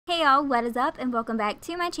Hey y'all, what is up, and welcome back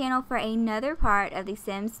to my channel for another part of The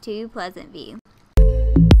Sims 2 Pleasantview.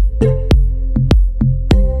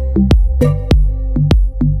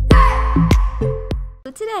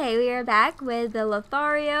 So today we are back with the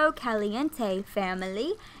Lothario Caliente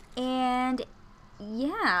family, and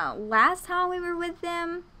yeah, last time we were with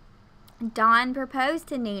them, Dawn proposed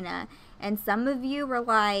to Nina, and some of you were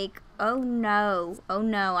like, oh no,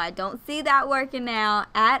 I don't see that working out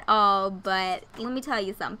at all. But let me tell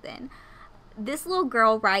you something. This little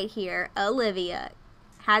girl right here, Olivia,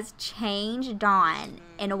 has changed Dawn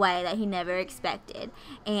in a way that he never expected.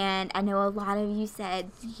 And I know a lot of you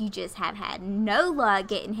said you just have had no luck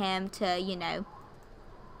getting him to, you know,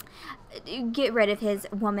 get rid of his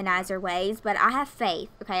womanizer ways, but I have faith.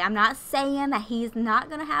 Okay, I'm not saying that he's not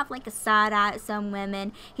gonna have like a side eye at some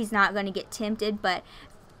women, he's not gonna get tempted, but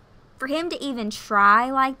for him to even try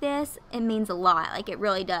like this, it means a lot. Like, it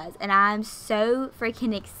really does. And I'm so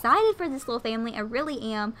freaking excited for this little family. I really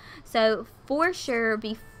am. So for sure,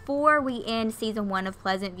 before we end season 1 of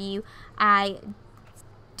Pleasantview,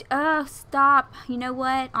 stop, you know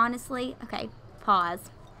what, honestly, okay, pause.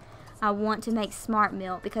 I want to make smart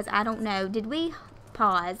milk because I don't know. Did we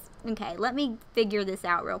pause? Okay, let me figure this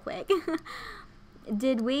out real quick.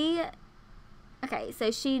 Did we? Okay, so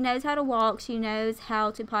she knows how to walk. She knows how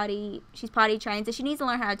to potty. She's potty trained, so she needs to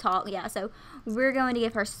learn how to talk. Yeah, so we're going to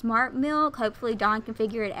give her smart milk. Hopefully Dawn can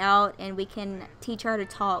figure it out and we can teach her to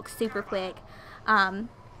talk super quick. But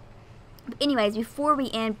anyways, before we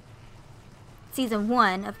end season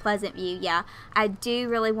 1 of Pleasantview, yeah, I do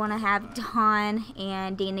really want to have Dawn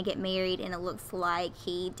and Dina get married, and it looks like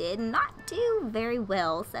he did not do very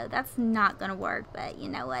well, so that's not gonna work. But you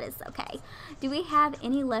know what, it's okay. Do we have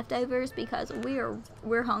any leftovers? Because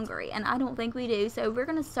we're hungry, and I don't think we do. So we're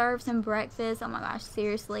gonna serve some breakfast. Oh my gosh,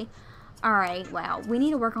 seriously. Alright, wow, we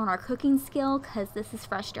need to work on our cooking skill because this is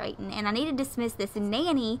frustrating, and I need to dismiss this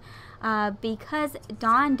nanny because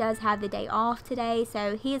Dawn does have the day off today,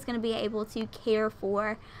 so he is going to be able to care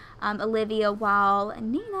for Olivia while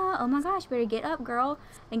Nina, oh my gosh, better get up, girl,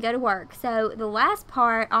 and go to work. So the last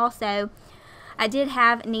part also, I did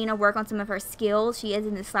have Nina work on some of her skills. She is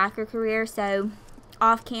in the slacker career, so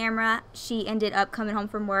off camera, she ended up coming home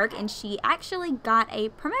from work and she actually got a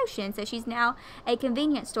promotion. So she's now a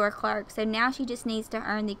convenience store clerk. So now she just needs to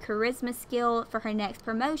earn the charisma skill for her next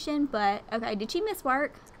promotion. But, okay, did she miss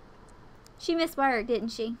work? She missed work, didn't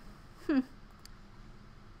she?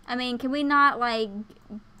 I mean, can we not, like,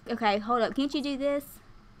 okay, hold up. Can't you do this?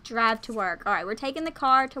 Drive to work. Alright, we're taking the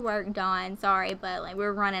car to work, Dawn. Sorry, but like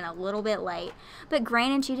we're running a little bit late. But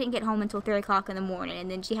granted, she didn't get home until 3 o'clock in the morning, and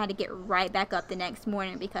then she had to get right back up the next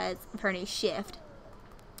morning because of her new shift.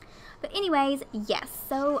 But anyways, yes,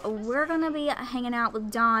 so we're going to be hanging out with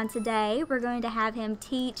Dawn today. We're going to have him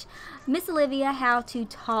teach Miss Olivia how to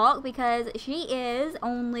talk because she is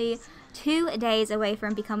only 2 days away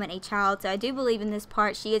from becoming a child. So I do believe in this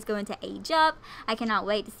part she is going to age up. I cannot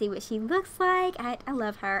wait to see what she looks like. I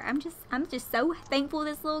love her. I'm just so thankful for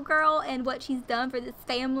this little girl and what she's done for this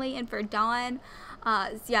family and for Dawn.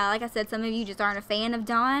 So yeah, like I said, some of you just aren't a fan of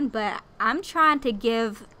Dawn, but I'm trying to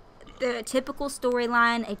give the typical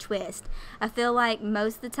storyline a twist. I feel like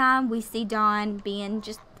most of the time we see Dawn being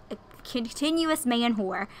just a continuous man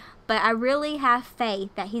whore, but I really have faith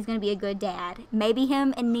that he's going to be a good dad. Maybe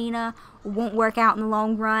him and Nina won't work out in the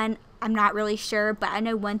long run. I'm not really sure, but I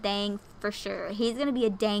know one thing for sure. He's going to be a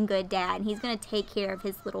dang good dad, and he's going to take care of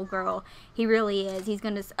his little girl. He really is. He's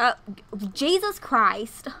going to... Oh, Jesus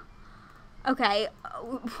Christ. Okay.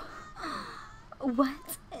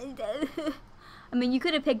 What? I mean, you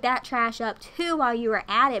could have picked that trash up too while you were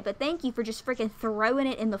at it, but thank you for just freaking throwing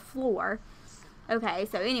it in the floor. Okay,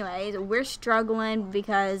 so anyways, we're struggling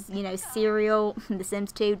because, you know, cereal, The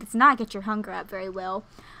Sims 2, does not get your hunger up very well.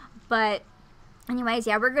 But anyways,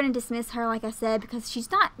 yeah, we're going to dismiss her, like I said, because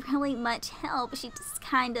she's not really much help. She just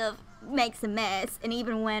kind of makes a mess. And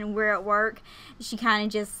even when we're at work, she kind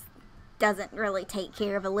of just doesn't really take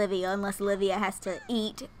care of Olivia. Unless Olivia has to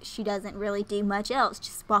eat, she doesn't really do much else.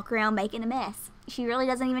 Just walk around making a mess. She really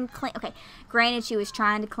doesn't even clean. Okay, granted she was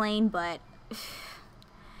trying to clean, but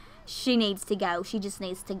she needs to go. She just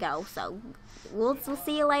needs to go. So we'll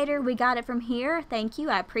see you later. We got it from here. Thank you.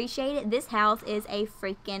 I appreciate it. This house is a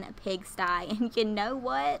freaking pigsty. And you know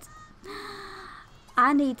what?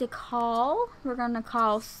 I need to call. We're going to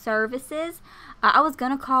call services. I was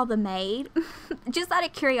going to call the maid. Just out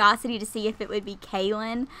of curiosity to see if it would be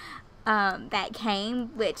Kaylin that came.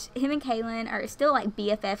 Which him and Kaylin are still like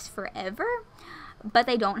BFFs forever. But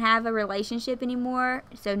they don't have a relationship anymore.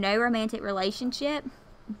 So no romantic relationship.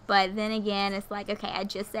 But then again, it's like, okay, I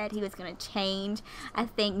just said he was going to change. I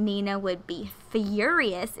think Nina would be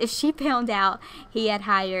furious if she found out he had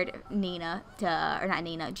hired Nina to, or not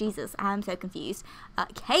Nina, Jesus, I'm so confused,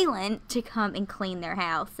 Kaylin to come and clean their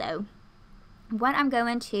house. So what I'm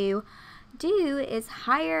going to do is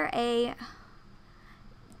hire a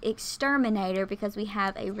exterminator because we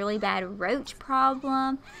have a really bad roach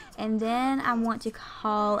problem, and then I want to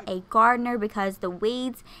call a gardener because the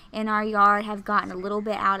weeds in our yard have gotten a little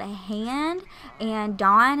bit out of hand, and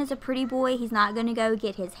Don is a pretty boy. He's not going to go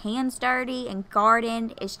get his hands dirty and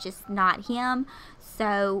garden. It's just not him.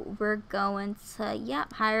 So we're going to,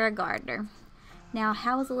 yep, hire a gardener. Now,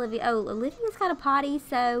 how is Olivia? Oh, Olivia's got a potty,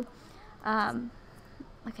 so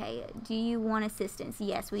okay, do you want assistance?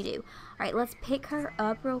 Yes, we do. Alright, let's pick her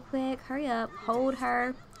up real quick. Hurry up, hold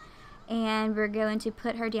her. And we're going to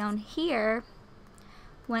put her down here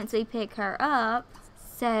once we pick her up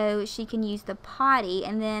so she can use the potty.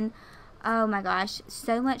 And then, oh my gosh,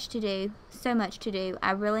 so much to do. So much to do.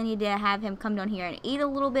 I really need to have him come down here and eat a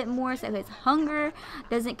little bit more so his hunger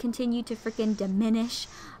doesn't continue to freaking diminish.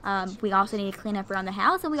 We also need to clean up around the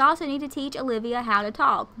house, and we also need to teach Olivia how to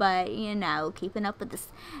talk. But, you know, keeping up with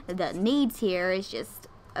the needs here is just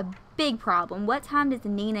a big problem. What time does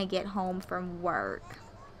Nina get home from work?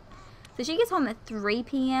 So she gets home at 3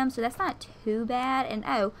 p.m., so that's not too bad. And,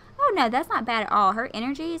 oh no, that's not bad at all. Her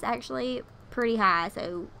energy is actually pretty high,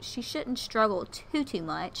 so she shouldn't struggle too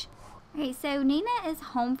much. Okay, so Nina is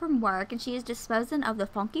home from work, and she is disposing of the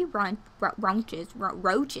funky roaches.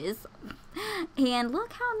 And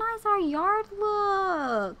look how nice our yard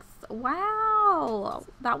looks. Wow,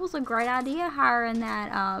 that was a great idea hiring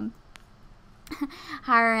that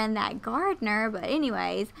gardener. But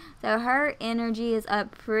anyways, so her energy is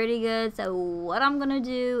up pretty good. So what I'm gonna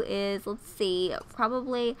do is, let's see,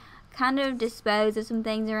 probably kind of dispose of some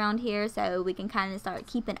things around here so we can kind of start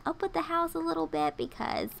keeping up with the house a little bit,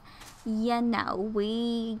 because you know,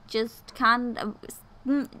 we just kind of,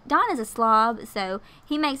 Don is a slob, so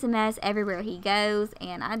he makes a mess everywhere he goes,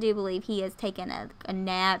 and I do believe he has taken a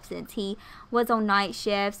nap since he was on night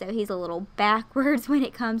shift, so he's a little backwards when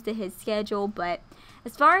it comes to his schedule. But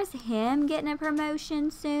as far as him getting a promotion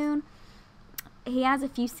soon, he has a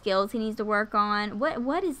few skills he needs to work on.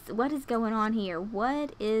 What is going on here?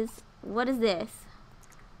 What is this?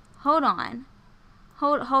 Hold on.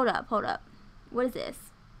 Hold up. What is this?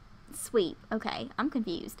 Sweep. Okay, I'm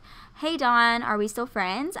confused. Hey Dawn, are we still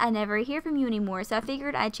friends? I never hear from you anymore, so I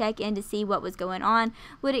figured I'd check in to see what was going on.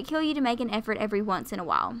 Would it kill you to make an effort every once in a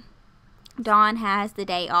while? Dawn has the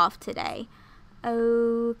day off today.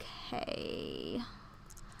 Okay.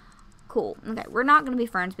 Cool. Okay, we're not going to be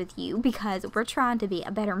friends with you because we're trying to be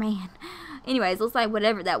a better man. Anyways, looks like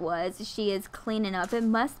whatever that was, she is cleaning up. It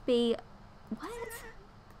must be... What?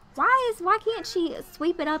 Why can't she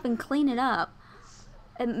sweep it up and clean it up?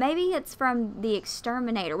 Maybe it's from the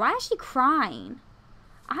exterminator. Why is she crying?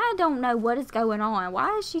 I don't know what is going on.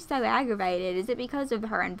 Why is she so aggravated? Is it because of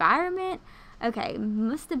her environment? Okay,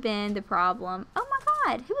 must have been the problem. Oh my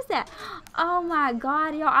god, who was that? Oh my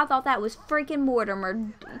god, y'all, I thought that was freaking Mortimer.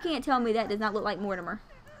 You can't tell me that does not look like Mortimer.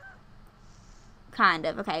 Kind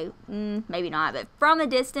of, okay, maybe not, but from a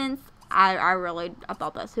distance, I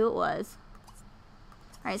thought that's who it was.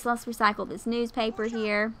 Alright, so let's recycle this newspaper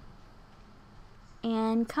here.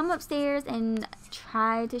 And come upstairs and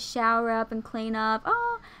try to shower up and clean up.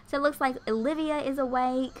 Oh, so it looks like Olivia is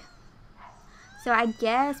awake. So I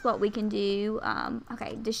guess what we can do,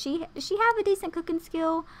 okay, does she have a decent cooking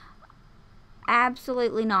skill?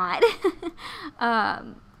 Absolutely not.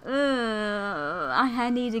 I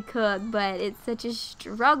need to cook, but it's such a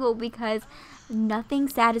struggle because nothing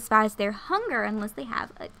satisfies their hunger unless they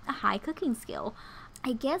have a high cooking skill.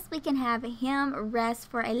 I guess we can have him rest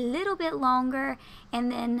for a little bit longer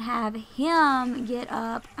and then have him get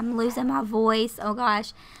up. I'm losing my voice. Oh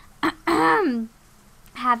gosh.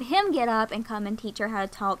 Have him get up and come and teach her how to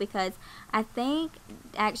talk, because I think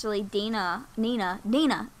actually Nina,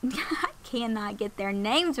 I cannot get their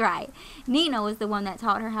names right. Nina was the one that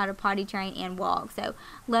taught her how to potty train and walk. So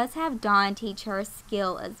let's have Dawn teach her a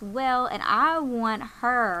skill as well. And I want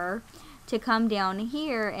her to come down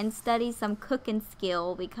here and study some cooking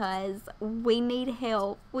skill because we need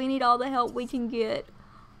help. We need all the help we can get.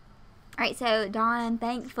 Alright, so Dawn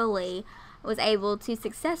thankfully was able to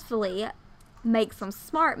successfully make some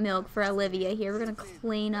smart milk for Olivia here. We're going to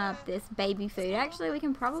clean up this baby food. Actually, we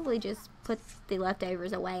can probably just put the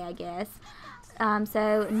leftovers away, I guess.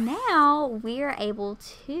 So now we're able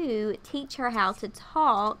to teach her how to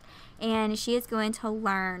talk, and she is going to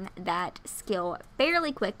learn that skill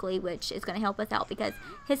fairly quickly, which is going to help us out because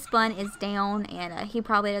his fun is down, and he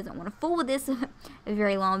probably doesn't want to fool with this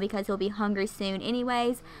very long because he'll be hungry soon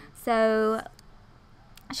anyways. So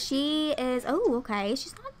she is, oh, okay,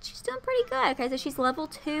 she's doing pretty good. Okay, so she's level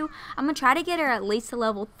 2. I'm gonna try to get her at least to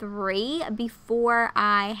level 3 before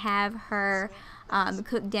I have her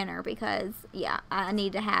cook dinner, because yeah, I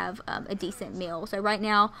need to have a decent meal. So right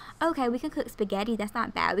now, okay, we can cook spaghetti. That's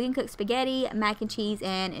not bad. We can cook spaghetti, mac and cheese,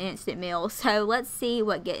 and an instant meal. So let's see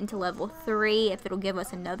what getting to level 3, if it'll give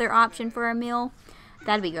us another option for a meal.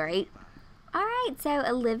 That'd be great. Alright, so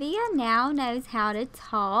Olivia now knows how to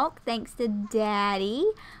talk thanks to Daddy,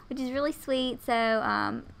 which is really sweet. So,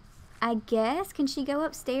 I guess, can she go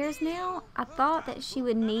upstairs now? I thought that she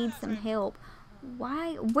would need some help.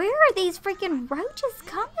 Why? Where are these freaking roaches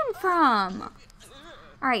coming from?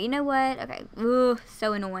 Alright, you know what? Okay, ugh,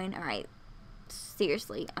 so annoying. Alright,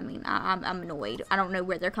 seriously, I mean, I'm annoyed. I don't know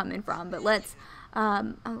where they're coming from, but let's,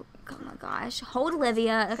 oh my gosh, hold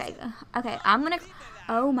Olivia. Okay, I'm gonna...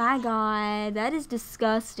 Oh my god, that is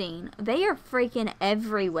disgusting. They are freaking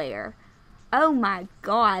everywhere. Oh my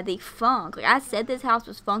god, the funk. Like, I said this house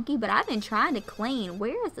was funky, but I've been trying to clean.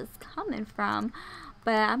 Where is this coming from?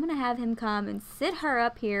 But I'm going to have him come and sit her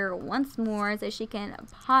up here once more so she can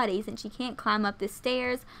potty, since she can't climb up the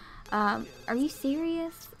stairs. Are you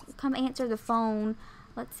serious? Come answer the phone.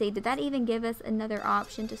 Let's see, did that even give us another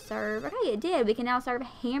option to serve? Okay, it did. We can now serve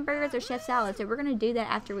hamburgers or chef salad. So we're going to do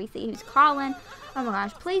that after we see who's calling. Oh my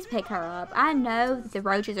gosh, please pick her up. I know the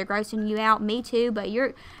roaches are grossing you out. Me too, but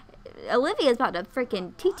Olivia's about to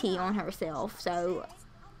freaking TT on herself. So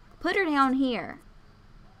put her down here.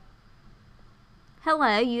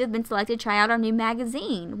 Hello, you have been selected to try out our new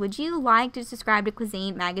magazine. Would you like to subscribe to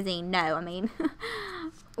Cuisine Magazine? No, I mean,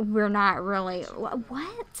 we're not really.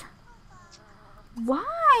 What?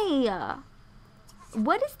 Why?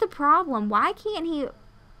 What is the problem? Why can't he?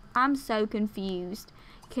 I'm so confused.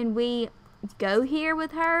 Can we go here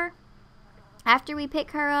with her after we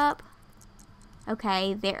pick her up?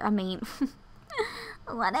 Okay, there, I mean,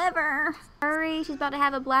 whatever. Hurry, she's about to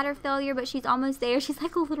have a bladder failure, but she's almost there. She's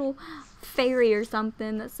like a little fairy or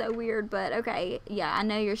something. That's so weird, but okay. Yeah, I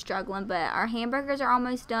know you're struggling, but our hamburgers are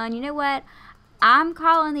almost done. You know what? I'm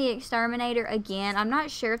calling the exterminator again. I'm not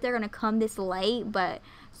sure if they're going to come this late, but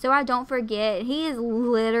so I don't forget, he is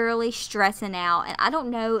literally stressing out. And I don't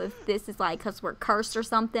know if this is like because we're cursed or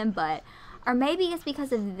something, but, or maybe it's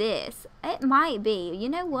because of this. It might be. You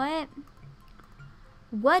know what?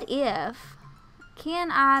 What if, can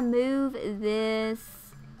I move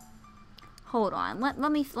this? Hold on. Let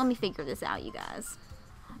me figure this out, you guys.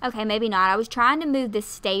 Okay, maybe not. I was trying to move the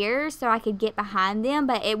stairs so I could get behind them,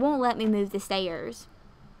 but it won't let me move the stairs.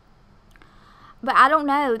 But I don't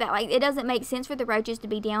know. That, like, it doesn't make sense for the roaches to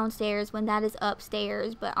be downstairs when that is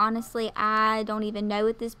upstairs. But honestly, I don't even know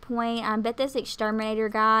at this point. I bet this exterminator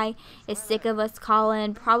guy is sick of us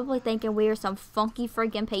calling, probably thinking we are some funky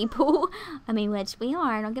freaking people. I mean, which we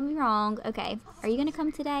are, don't get me wrong. Okay, are you going to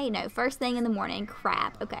come today? No, first thing in the morning.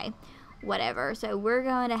 Crap. Okay, whatever. So we're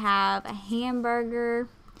going to have a hamburger.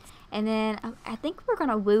 And then I think we're going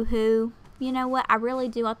to woohoo. You know what? I really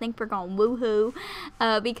do. I think we're going to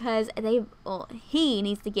woohoo. Because he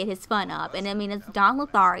needs to get his fun up. And I mean, it's Don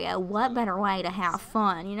Lothario. What better way to have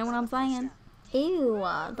fun? You know what I'm saying? Ew,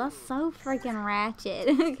 that's so freaking ratchet.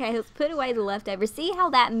 Okay, let's put away the leftovers. See how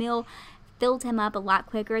that meal filled him up a lot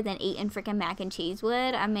quicker than eating freaking mac and cheese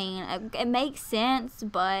would? I mean, it makes sense,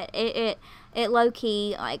 but it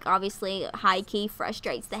low-key, like, obviously, high-key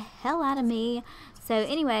frustrates the hell out of me. So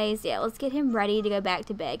anyways, yeah, let's get him ready to go back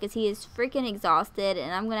to bed because he is freaking exhausted,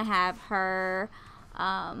 and I'm going to have her,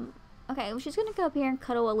 okay, well, she's going to go up here and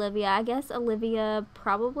cuddle Olivia. I guess Olivia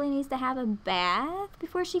probably needs to have a bath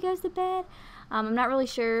before she goes to bed. I'm not really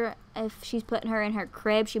sure if she's putting her in her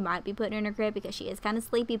crib. She might be putting her in her crib because she is kind of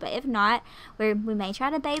sleepy, but if not, we may try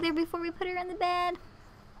to bathe her before we put her in the bed.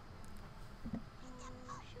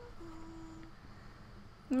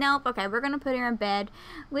 Nope. Okay, we're gonna put her in bed,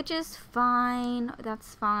 which is fine.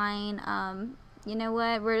 That's fine. You know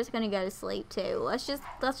what? We're just gonna go to sleep too. Let's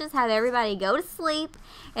just have everybody go to sleep,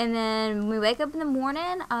 and then when we wake up in the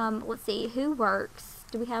morning, let's see who works.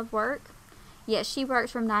 Do we have work? Yes, she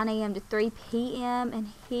works from 9 a.m. to 3 p.m. and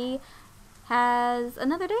he has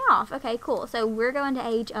another day off. Okay, cool. So we're going to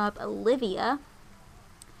age up Olivia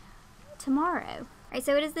tomorrow. Alright,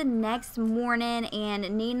 so it is the next morning,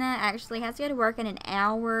 and Nina actually has to go to work in an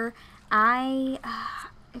hour.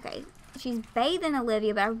 Okay, she's bathing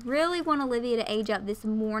Olivia, but I really want Olivia to age up this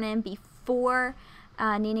morning before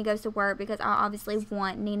Nina goes to work, because I obviously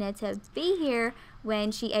want Nina to be here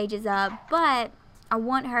when she ages up, but I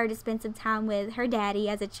want her to spend some time with her daddy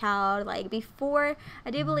as a child, like before.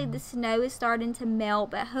 I do believe the snow is starting to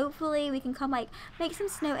melt, but hopefully we can come like make some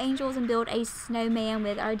snow angels and build a snowman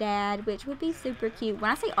with our dad, which would be super cute. When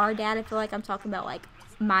I say our dad, I feel like I'm talking about like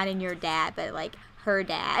mine and your dad, but like her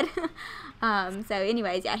dad. So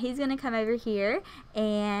anyways, yeah, he's gonna come over here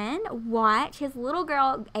and watch his little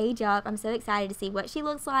girl age up. I'm so excited to see what she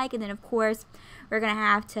looks like. And then of course we're gonna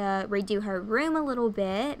have to redo her room a little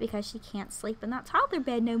bit because she can't sleep in that toddler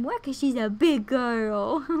bed no more because she's a big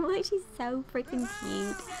girl. Like, she's so freaking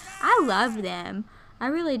cute. I love them, I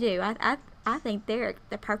really do. I think they're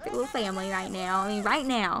the perfect little family right now. I mean, right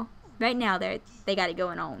now they got it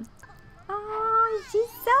going on. Oh, she's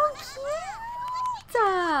so cute.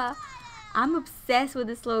 I'm obsessed with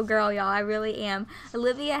this little girl, y'all. I really am.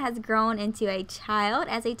 Olivia has grown into a child.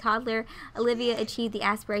 As a toddler, Olivia achieved the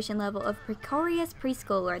aspiration level of precocious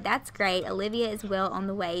preschooler. That's great. Olivia is well on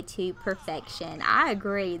the way to perfection. I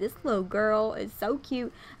agree. This little girl is so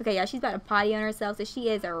cute. Okay, y'all, she's about to potty on herself, so she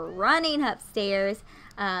is running upstairs.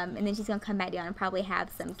 And then she's going to come back down and probably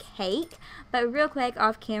have some cake. But real quick,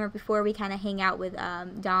 off camera, before we kind of hang out with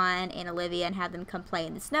Dawn and Olivia and have them come play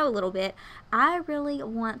in the snow a little bit, I really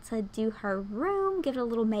want to do her room, give it a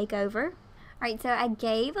little makeover. Alright, so I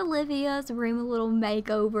gave Olivia's room a little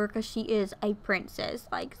makeover because she is a princess.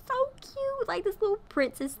 Like, so cute. Like, this little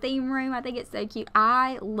princess theme room. I think it's so cute.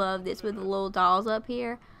 I love this with the little dolls up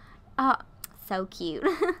here. So cute.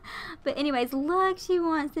 But anyways, look, she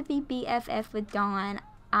wants to be BFF with Dawn.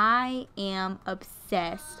 I am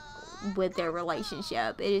obsessed with their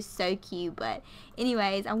relationship. It is so cute. But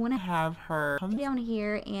anyways, I want to have her come down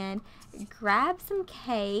here and grab some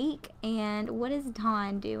cake. And what is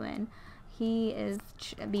Dawn doing? He is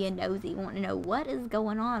being nosy, wanting to know what is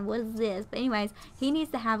going on. What is this? But anyways, he needs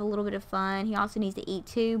to have a little bit of fun. He also needs to eat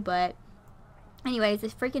too. But anyways,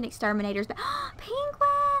 this freaking exterminator's back. Penguin!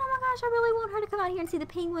 I really want her to come out here and see the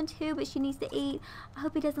penguin too, but she needs to eat. I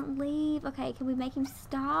hope he doesn't leave. Okay, can we make him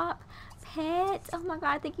stop? Pet? Oh my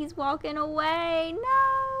god, I think he's walking away.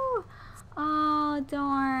 No! Oh,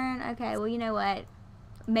 darn. Okay, well, you know what?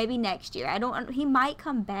 Maybe next year. He might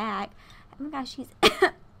come back. Oh my gosh, she's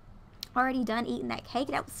already done eating that cake.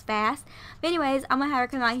 That was fast. But anyways, I'm gonna have her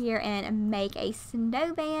come out here and make a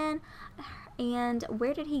snowman. And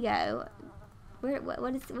where did he go?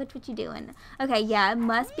 What you doing? Okay, yeah, it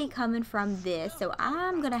must be coming from this. So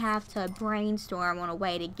I'm gonna have to brainstorm on a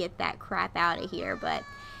way to get that crap out of here. But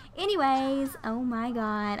anyways, oh my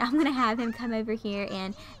god, I'm gonna have him come over here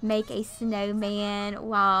and make a snowman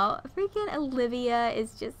while freaking Olivia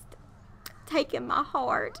is just taking my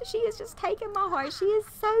heart. She is just taking my heart. She is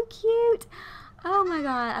so cute. Oh my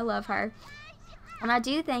god, I love her. And I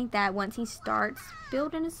do think that once he starts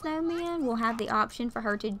building a snowman, we'll have the option for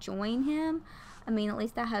her to join him. I mean, at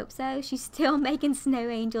least I hope so. She's still making snow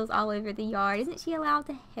angels all over the yard. Isn't she allowed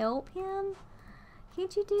to help him?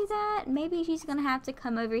 Can't you do that? Maybe she's going to have to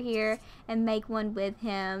come over here and make one with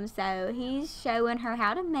him. So he's showing her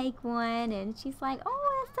how to make one. And she's like,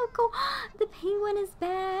 oh, that's so cool. The penguin is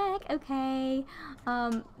back. Okay.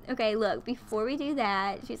 Okay, look, before we do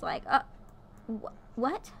that, she's like,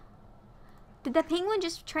 what? Did the penguin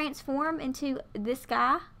just transform into this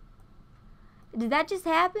guy? Did that just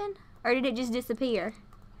happen? Or did it just disappear?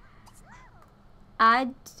 I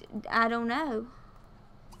don't know.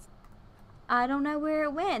 I don't know where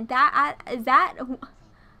it went. I'm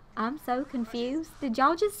so confused. Did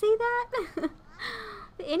y'all just see that?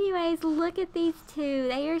 But anyways, look at these two.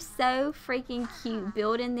 They are so freaking cute,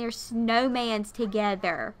 building their snowmans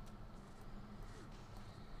together.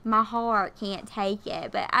 My heart can't take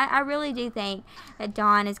it. But I really do think that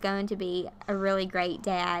Dawn is going to be a really great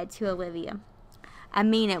dad to Olivia. I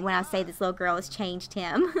mean it when I say this little girl has changed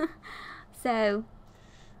him. So,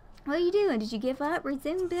 what are you doing? Did you give up?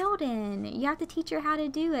 Resume building. You have to teach her how to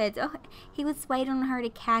do it. Oh, he was waiting on her to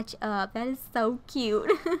catch up. That is so cute.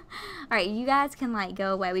 Alright, you guys can like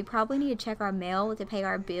go away. We probably need to check our mail to pay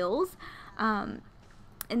our bills. And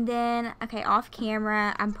then, okay, off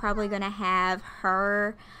camera, I'm probably going to have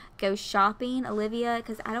her go shopping, Olivia,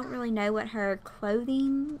 because I don't really know what her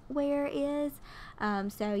clothing wear is.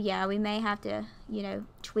 So yeah, we may have to, you know,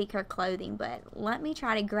 tweak her clothing, but let me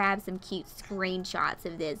try to grab some cute screenshots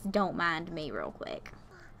of this. Don't mind me real quick.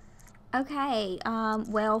 Okay,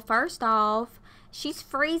 well, first off, she's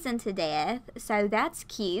freezing to death, so that's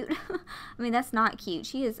cute. I mean, that's not cute.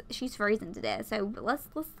 She's freezing to death. So let's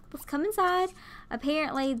come inside.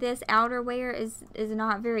 Apparently this outerwear is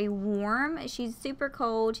not very warm. She's super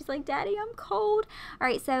cold. She's like, Daddy, I'm cold.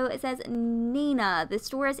 Alright, so it says, Nina, the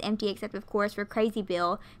store is empty except of course for Crazy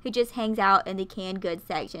Bill, who just hangs out in the canned goods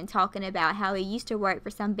section talking about how he used to work for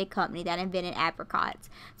some big company that invented apricots.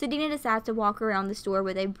 So Nina decides to walk around the store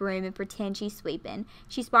with a broom and pretend she's sweeping.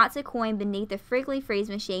 She spots a coin beneath the Friggly Freeze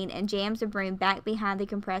machine and jams the broom back behind the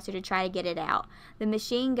compressor to try to get it out. The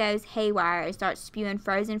machine goes haywire and starts spewing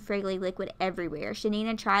frozen Friggly liquid everywhere. Should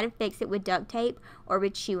Nina try to fix it with duct tape or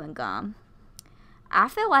with chewing gum? I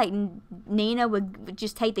feel like Nina would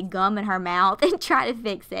just take the gum in her mouth and try to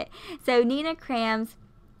fix it. So Nina crams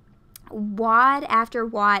wad after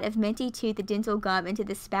wad of minty tooth dental gum into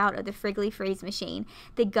the spout of the Friggly Freeze machine.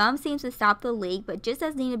 The gum seems to stop the leak, but just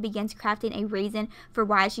as Nina begins crafting a reason for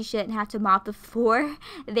why she shouldn't have to mop the floor,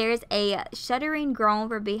 there's a shuddering groan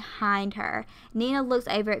from behind her. Nina looks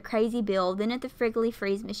over at Crazy Bill, then at the Friggly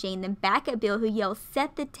Freeze machine, then back at Bill, who yells,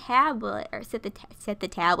 set the tablet, or set the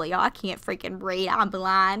tablet, y'all, I can't freaking read, I'm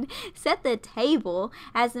blind, set the table,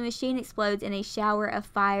 as the machine explodes in a shower of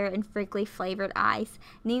fire and Friggly flavored ice.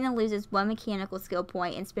 Nina loses one mechanical skill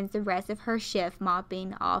point and spends the rest of her shift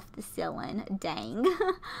mopping off the ceiling. Dang.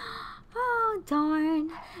 Oh, darn.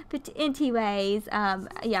 But anyways,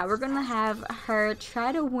 yeah, we're gonna have her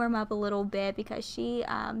try to warm up a little bit because she,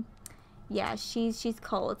 yeah, she's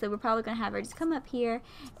cold. So we're probably gonna have her just come up here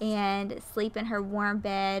and sleep in her warm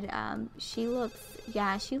bed. She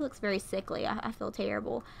looks very sickly. I feel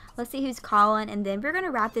terrible. Let's see who's calling, and then we're gonna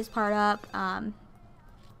wrap this part up. I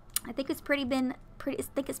think it's been pretty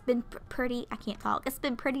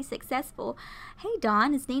successful. Hey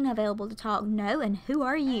Dawn, is Nina available to talk? No, and who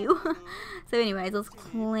are you? So anyways, let's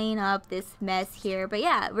clean up this mess here. But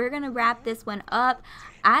yeah, we're gonna wrap this one up.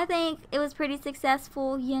 I think it was pretty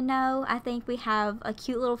successful, you know. I think we have a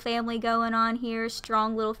cute little family going on here,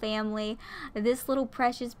 strong little family. This little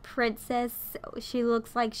precious princess, she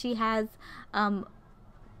looks like she has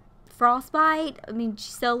frostbite. I mean,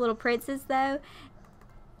 she's still a little princess though.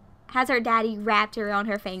 Has her daddy wrapped her on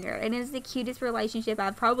her finger, and it's the cutest relationship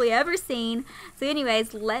I've probably ever seen. So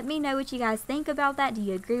anyways, let me know what you guys think about that. Do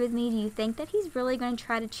you agree with me? Do you think that he's really going to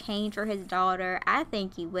try to change for his daughter? I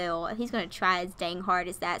think he will. He's going to try his dang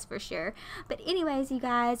hardest, that's for sure. But anyways, you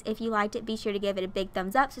guys, if you liked it, be sure to give it a big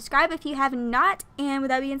thumbs up. Subscribe if you have not, and with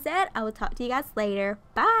that being said, I will talk to you guys later.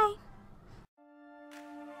 Bye!